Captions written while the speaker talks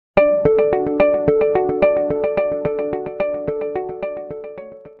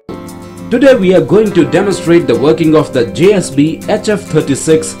Today we are going to demonstrate the working of the JSB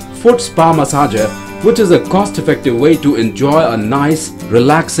HF36 foot spa massager, which is a cost-effective way to enjoy a nice,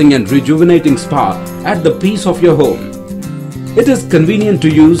 relaxing and rejuvenating spa at the peace of your home. It is convenient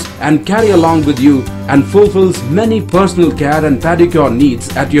to use and carry along with you and fulfills many personal care and pedicure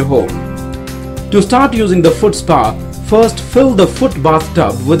needs at your home. To start using the foot spa, first fill the foot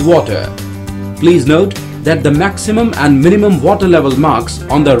bathtub with water. Please note that the maximum and minimum water level marks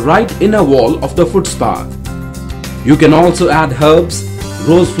on the right inner wall of the foot spa. You can also add herbs,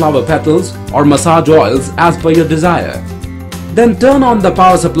 rose flower petals or massage oils as per your desire. Then turn on the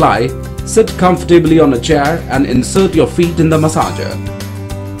power supply, sit comfortably on a chair and insert your feet in the massager.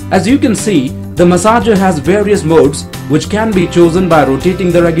 As you can see, the massager has various modes which can be chosen by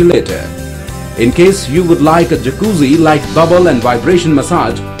rotating the regulator. In case you would like a jacuzzi like bubble and vibration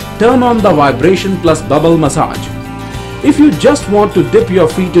massage, turn on the vibration plus bubble massage. If you just want to dip your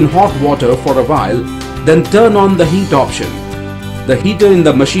feet in hot water for a while, then turn on the heat option. The heater in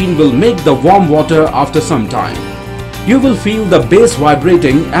the machine will make the warm water after some time. You will feel the base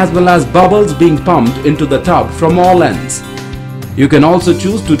vibrating as well as bubbles being pumped into the tub from all ends. You can also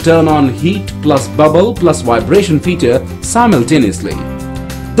choose to turn on heat plus bubble plus vibration feature simultaneously.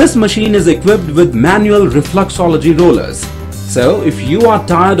 This machine is equipped with manual reflexology rollers. So if you are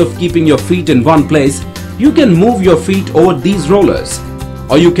tired of keeping your feet in one place, you can move your feet over these rollers.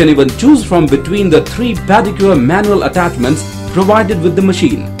 Or you can even choose from between the 3 pedicure manual attachments provided with the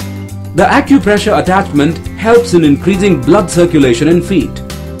machine. The acupressure attachment helps in increasing blood circulation in feet.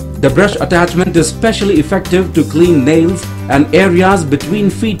 The brush attachment is specially effective to clean nails and areas between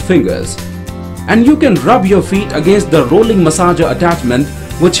feet fingers. And you can rub your feet against the rolling massager attachment,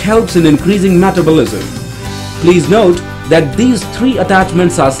 which helps in increasing metabolism. Please note that these 3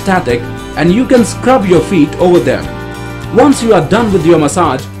 attachments are static and you can scrub your feet over them. Once you are done with your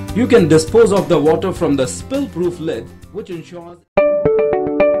massage, you can dispose of the water from the spill-proof lid, which ensures